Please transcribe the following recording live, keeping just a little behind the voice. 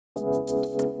Hello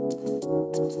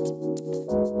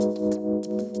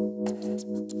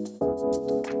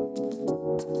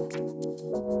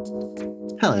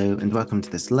and welcome to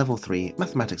this Level 3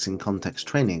 Mathematics in Context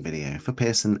training video for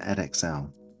Pearson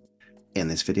Edexcel. In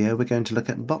this video we're going to look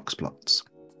at box plots.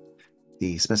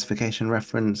 The specification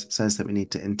reference says that we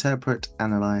need to interpret,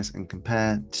 analyze and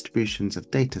compare distributions of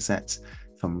data sets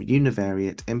from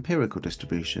univariate empirical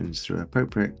distributions through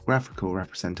appropriate graphical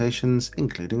representations,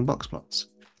 including box plots.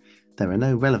 There are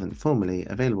no relevant formulae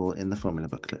available in the formula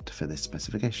booklet for this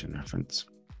specification reference.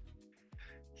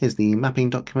 Here's the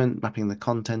mapping document, mapping the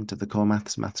content of the core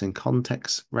maths in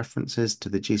context references to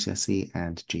the GCSE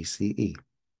and GCE.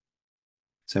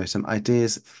 So some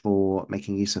ideas for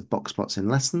making use of box plots in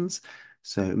lessons.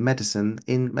 So medicine,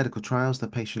 in medical trials, the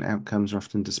patient outcomes are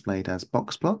often displayed as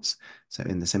box plots. So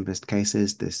in the simplest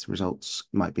cases, this results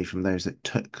might be from those that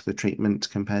took the treatment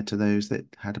compared to those that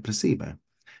had a placebo.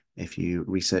 If you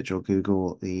research or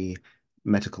Google the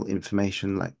medical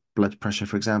information like blood pressure,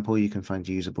 for example, you can find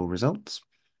usable results.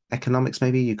 Economics,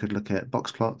 maybe you could look at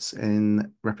box plots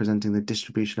in representing the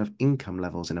distribution of income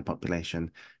levels in a population.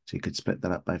 So you could split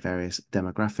that up by various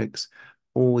demographics,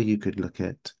 or you could look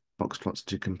at box plots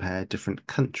to compare different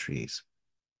countries.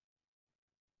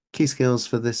 Key skills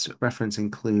for this reference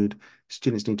include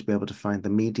students need to be able to find the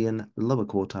median, lower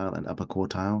quartile, and upper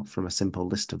quartile from a simple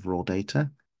list of raw data,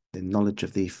 the knowledge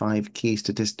of the 5 key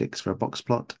statistics for a box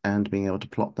plot and being able to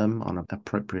plot them on an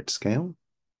appropriate scale,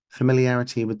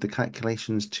 familiarity with the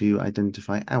calculations to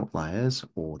identify outliers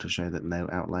or to show that no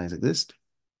outliers exist.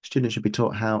 Students should be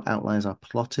taught how outliers are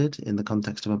plotted in the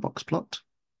context of a box plot.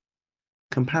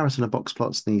 Comparison of box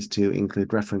plots needs to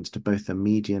include reference to both a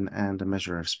median and a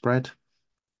measure of spread,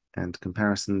 and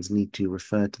comparisons need to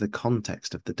refer to the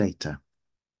context of the data.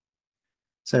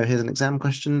 So here's an exam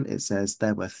question. It says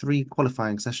there were 3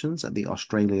 qualifying sessions at the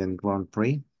Australian Grand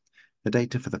Prix. The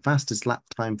data for the fastest lap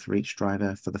time for each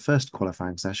driver for the first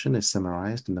qualifying session is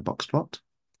summarized in the box plot,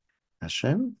 as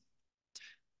shown.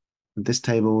 This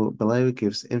table below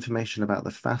gives information about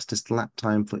the fastest lap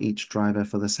time for each driver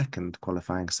for the second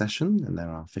qualifying session, and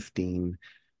there are 15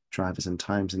 drivers and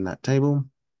times in that table.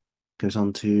 Goes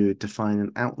on to define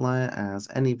an outlier as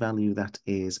any value that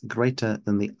is greater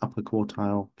than the upper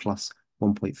quartile plus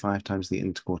 1.5 times the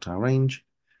interquartile range,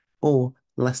 or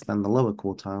less than the lower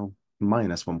quartile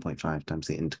minus 1.5 times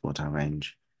the interquartile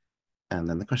range. And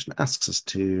then the question asks us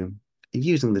to,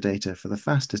 using the data for the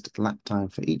fastest lap time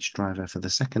for each driver for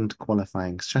the second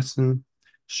qualifying session,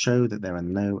 show that there are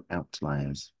no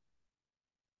outliers.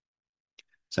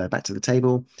 So back to the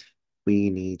table,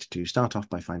 we need to start off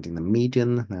by finding the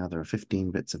median. Now there are 15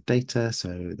 bits of data,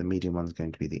 so the median one is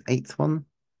going to be the 8th one.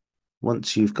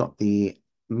 Once you've got the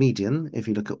median, if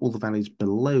you look at all the values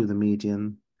below the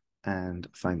median and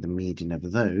find the median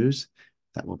of those,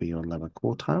 that will be your lower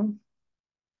quartile.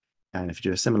 And if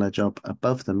you do a similar job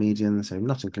above the median, so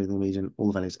not including the median, all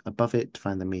the values above it,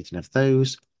 find the median of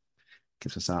those,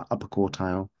 gives us our upper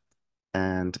quartile.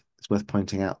 And it's worth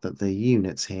pointing out that the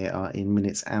units here are in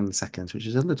minutes and seconds, which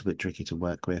is a little bit tricky to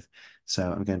work with.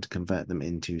 So I'm going to convert them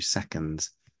into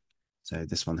seconds. So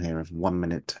this one here of 1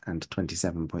 minute and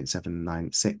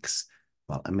 27.796.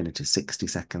 Well, a minute is 60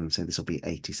 seconds, so this will be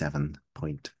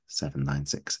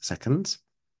 87.796 seconds.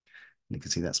 And you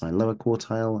can see that's my lower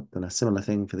quartile. Then a similar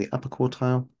thing for the upper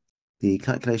quartile. The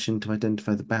calculation to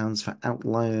identify the bounds for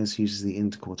outliers uses the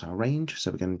interquartile range.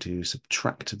 So we're going to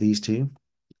subtract these two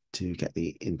to get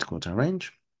the interquartile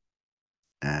range.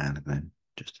 And I'm going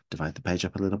to just divide the page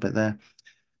up a little bit there.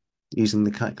 Using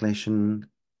the calculation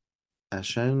as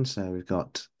shown, so we've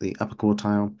got the upper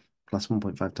quartile plus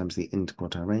 1.5 times the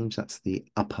interquartile range. That's the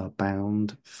upper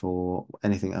bound. For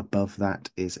anything above that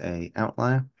is a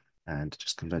outlier. And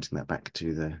just converting that back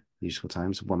to the useful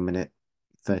times, 1 minute,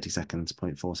 30 seconds,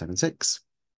 0.476.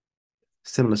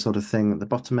 Similar sort of thing at the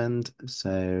bottom end.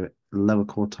 So lower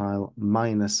quartile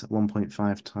minus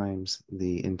 1.5 times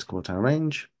the interquartile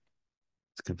range.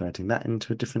 It's converting that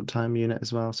into a different time unit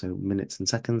as well. So minutes and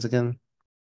seconds again.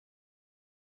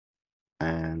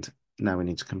 And now we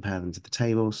need to compare them to the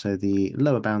table. So the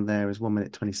lower bound there is 1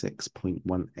 minute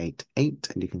 26.188.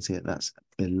 And you can see that that's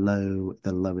below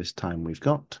the lowest time we've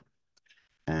got.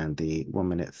 And the 1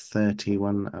 minute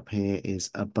 31 up here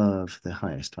is above the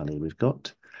highest value we've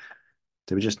got.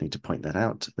 So we just need to point that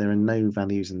out. There are no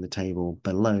values in the table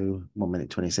below 1 minute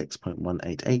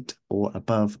 26.188 or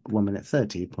above 1 minute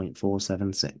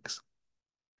 30.476.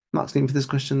 Mark scheme for this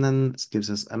question then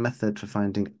gives us a method for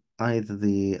finding either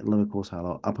the lower quartile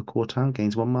or upper quartile,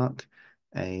 gains 1 mark,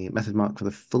 a method mark for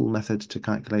the full method to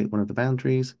calculate one of the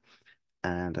boundaries,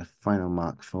 and a final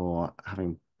mark for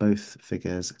having both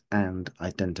figures and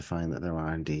identifying that there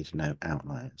are indeed no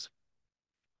outliers.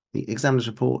 The examiner's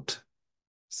report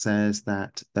says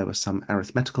that there were some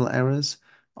arithmetical errors,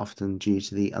 often due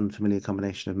to the unfamiliar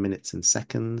combination of minutes and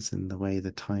seconds in the way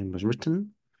the time was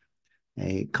written.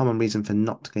 A common reason for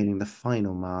not gaining the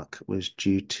final mark was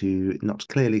due to not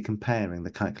clearly comparing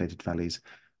the calculated values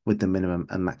with the minimum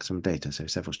and maximum data. So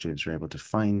several students were able to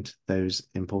find those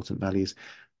important values,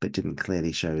 but didn't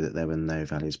clearly show that there were no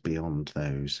values beyond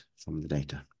those from the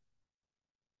data.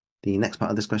 The next part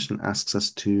of this question asks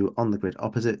us to, on the grid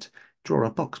opposite, draw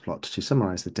a box plot to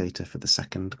summarize the data for the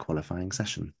second qualifying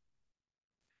session.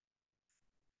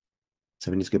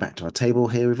 So we need to go back to our table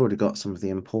here. We've already got some of the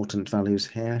important values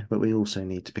here, but we also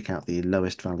need to pick out the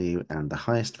lowest value and the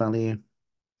highest value.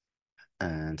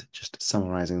 And just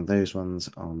summarizing those ones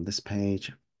on this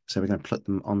page. So we're going to put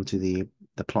them onto the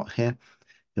plot here.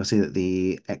 You'll see that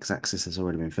the x-axis has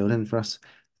already been filled in for us,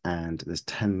 and there's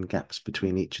 10 gaps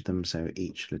between each of them. So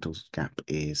each little gap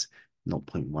is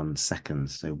 0.1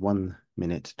 seconds. So 1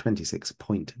 minute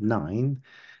 26.9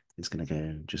 is going to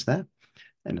go just there.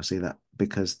 And you'll see that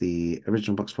because the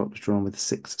original box plot was drawn with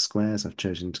 6 squares, I've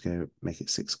chosen to go make it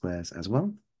 6 squares as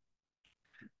well.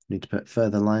 Need to put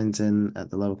further lines in at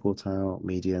the lower quartile,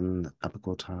 median, upper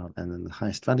quartile, and then the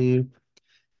highest value,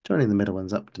 joining the middle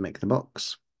ones up to make the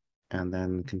box, and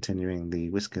then continuing the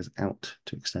whiskers out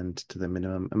to extend to the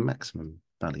minimum and maximum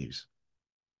values.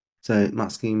 So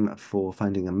mark scheme for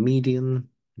finding a median,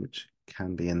 which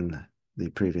can be in the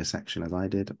previous section as I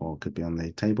did, or could be on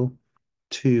the table.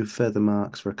 2 further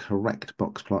marks for a correct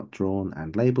box plot drawn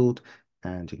and labelled,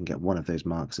 and you can get 1 of those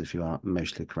marks if you are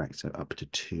mostly correct, so up to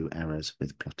 2 errors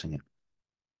with plotting it.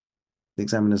 The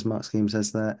examiner's mark scheme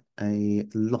says that a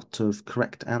lot of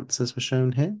correct answers were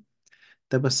shown here.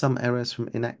 There were some errors from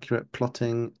inaccurate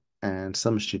plotting, and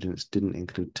some students didn't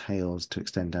include tails to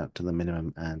extend out to the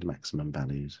minimum and maximum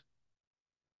values.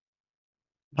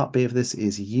 Part B of this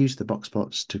is use the box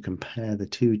plots to compare the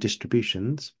 2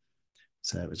 distributions.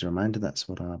 So as a reminder, that's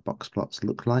what our box plots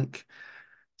look like.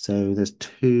 So there's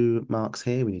 2 marks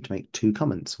here. We need to make 2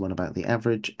 comments, one about the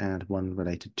average and one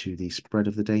related to the spread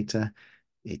of the data.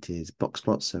 It is box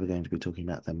plots, so we're going to be talking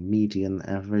about the median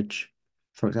average.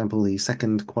 For example, the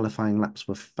second qualifying laps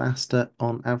were faster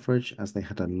on average as they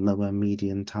had a lower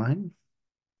median time.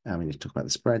 And we need to talk about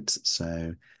the spreads.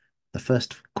 So the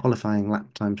first qualifying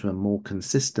lap times were more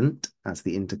consistent as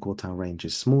the interquartile range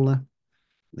is smaller.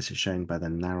 This is shown by the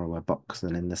narrower box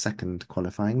than in the second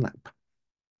qualifying lap.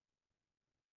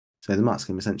 So the mark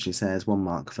scheme essentially says 1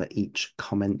 mark for each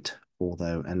comment,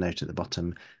 although a note at the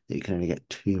bottom that you can only get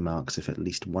 2 marks if at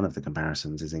least one of the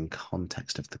comparisons is in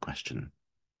context of the question.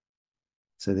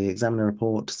 So the examiner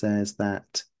report says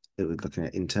that it was looking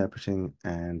at interpreting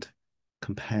and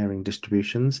comparing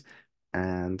distributions,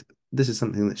 and this is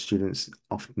something that students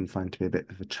often find to be a bit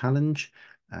of a challenge,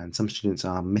 and some students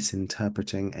are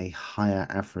misinterpreting a higher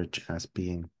average as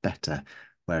being better,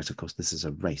 whereas of course this is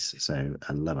a race, so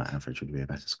a lower average would be a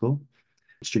better score.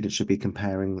 Students should be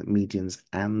comparing the medians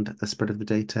and the spread of the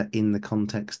data in the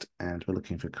context, and we're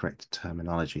looking for correct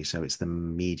terminology. So it's the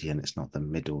median, it's not the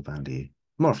middle value.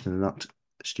 More often than not,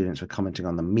 students were commenting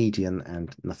on the median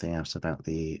and nothing else about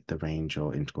the range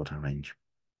or interquartile range.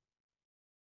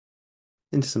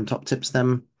 Into some top tips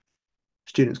then.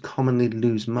 Students commonly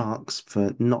lose marks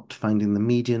for not finding the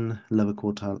median, lower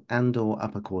quartile, and or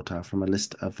upper quartile from a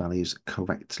list of values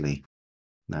correctly.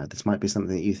 Now, this might be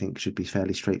something that you think should be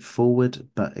fairly straightforward,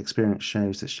 but experience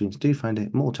shows that students do find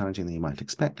it more challenging than you might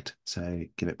expect, so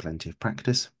give it plenty of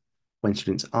practice. When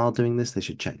students are doing this, they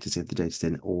should check to see if the data is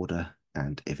in order,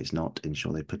 and if it's not,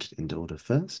 ensure they put it into order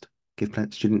first. Give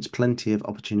students plenty of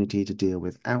opportunity to deal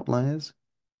with outliers.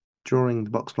 Drawing the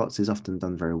box plots is often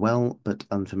done very well, but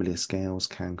unfamiliar scales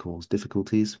can cause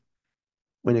difficulties.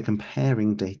 When you're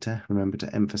comparing data, remember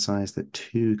to emphasize that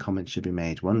 2 comments should be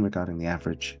made, one regarding the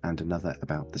average and another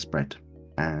about the spread,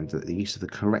 and that the use of the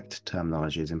correct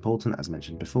terminology is important, as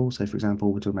mentioned before. So for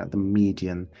example, we're talking about the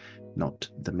median, not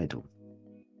the middle.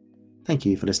 Thank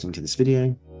you for listening to this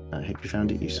video. I hope you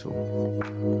found it useful.